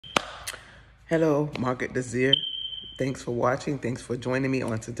Hello, Margaret Desir. Thanks for watching. Thanks for joining me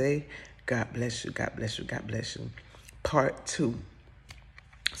on today. God bless you. God bless you. God bless you. Part 2.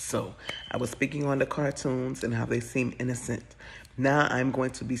 So, I was speaking on the cartoons and how they seem innocent. Now I'm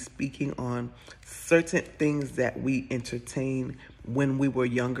going to be speaking on certain things that we entertain when we were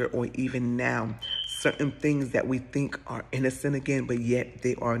younger or even now. Certain things that we think are innocent again, but yet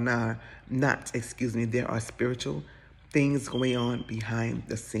they are not, there are spiritual things going on behind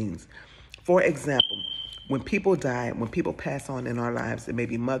the scenes. For example, when people die, when people pass on in our lives, it may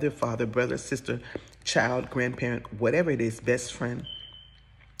be mother, father, brother, sister, child, grandparent, whatever it is, best friend.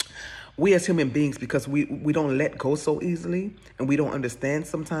 We as human beings, because we don't let go so easily and we don't understand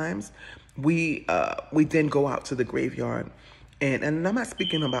sometimes, we then go out to the graveyard. And I'm not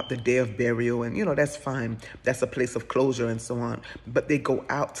speaking about the day of burial, and that's fine. That's a place of closure and so on. But they go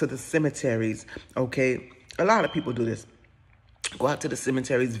out to the cemeteries, okay? A lot of people do this. Go out to the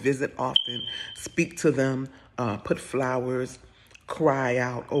cemeteries, visit often, speak to them, put flowers, cry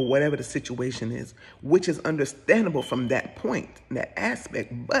out, or whatever the situation is, which is understandable from that point, that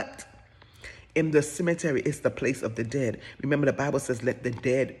aspect. But in the cemetery, it's the place of the dead. Remember, the Bible says, let the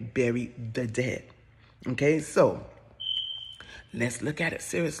dead bury the dead. Okay, so let's look at it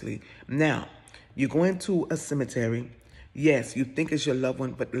seriously. Now, you go into a cemetery. Yes, you think it's your loved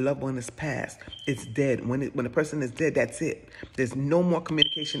one, but the loved one is past. It's dead. When a person is dead, that's it. There's no more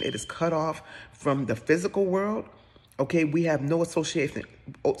communication. It is cut off from the physical world. Okay, we have no association,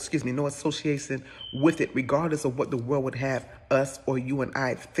 no association with it, regardless of what the world would have us or you and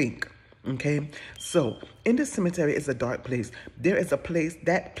I think. Okay, so in the cemetery is a dark place. There is a place,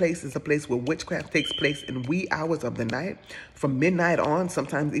 that place is a place where witchcraft takes place in wee hours of the night, from midnight on,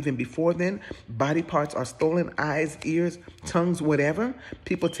 sometimes even before then. Body parts are stolen, eyes, ears, tongues, whatever.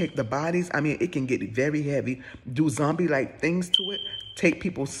 People take the bodies. I mean, it can get very heavy, do zombie-like things to it, take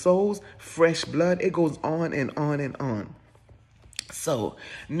people's souls, fresh blood. It goes on and on and on. So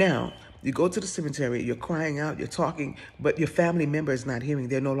now, you go to the cemetery, you're crying out, you're talking, but your family member is not hearing.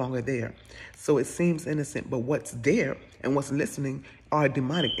 They're no longer there. So it seems innocent, but what's there and what's listening are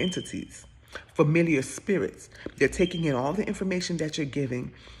demonic entities, familiar spirits. They're taking in all the information that you're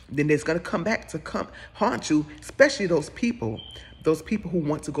giving. Then it's going to come back to haunt you, especially those people who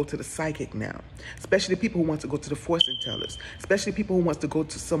want to go to the psychic now, especially people who want to go to the fortune tellers, especially people who want to go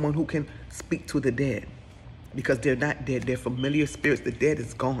to someone who can speak to the dead. Because they're not dead. They're familiar spirits. The dead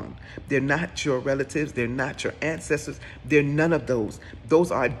is gone. They're not your relatives. They're not your ancestors. They're none of those. Those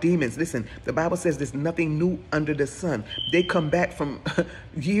are demons. Listen, the Bible says there's nothing new under the sun. They come back from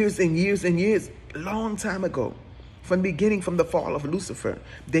years and years and years, long time ago. From the beginning, from the fall of Lucifer.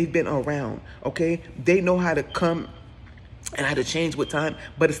 They've been around, okay? They know how to come and how to change with time,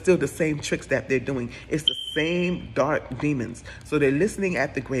 but it's still the same tricks that they're doing. It's the same dark demons. So they're listening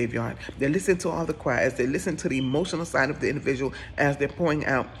at the graveyard. They're listening to all the cries. They listen to the emotional side of the individual as they're pouring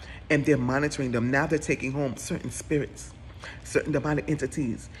out, and they're monitoring them. Now they're taking home certain spirits, certain demonic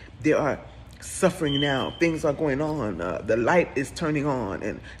entities. They are suffering now. Things are going on. The light is turning on,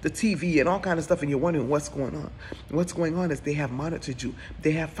 and the TV and all kinds of stuff, and you're wondering what's going on. What's going on is they have monitored you.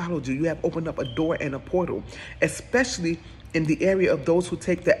 They have followed you. You have opened up a door and a portal, especially in the area of those who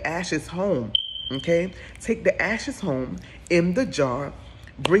take the ashes home. Okay? Take the ashes home in the jar,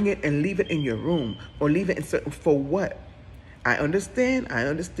 bring it and leave it in your room, or leave it in certain, for what? I understand,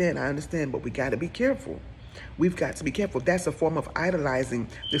 but we got to be careful. We've got to be careful. That's a form of idolizing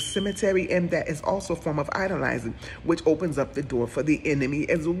the cemetery, and that is also a form of idolizing, which opens up the door for the enemy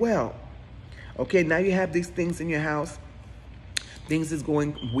as well. Okay, now you have these things in your house. Things is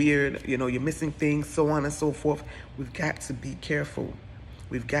going weird. You're missing things, so on and so forth. We've got to be careful.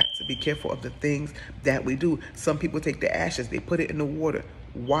 We've got to be careful of the things that we do. Some people take the ashes, they put it in the water.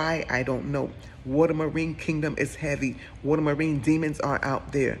 Why? I don't know. Water marine kingdom is heavy. Water marine demons are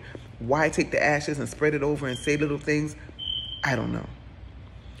out there. Why take the ashes and spread it over and say little things? I don't know.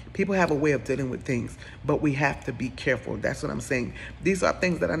 People have a way of dealing with things, but we have to be careful. That's what I'm saying. These are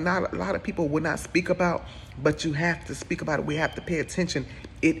things that are not, a lot of people would not speak about, but you have to speak about it. We have to pay attention.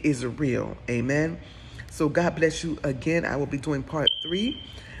 It is real. Amen. So God bless you again. I will be doing part 3.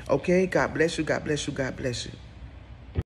 Okay. God bless you. God bless you. God bless you.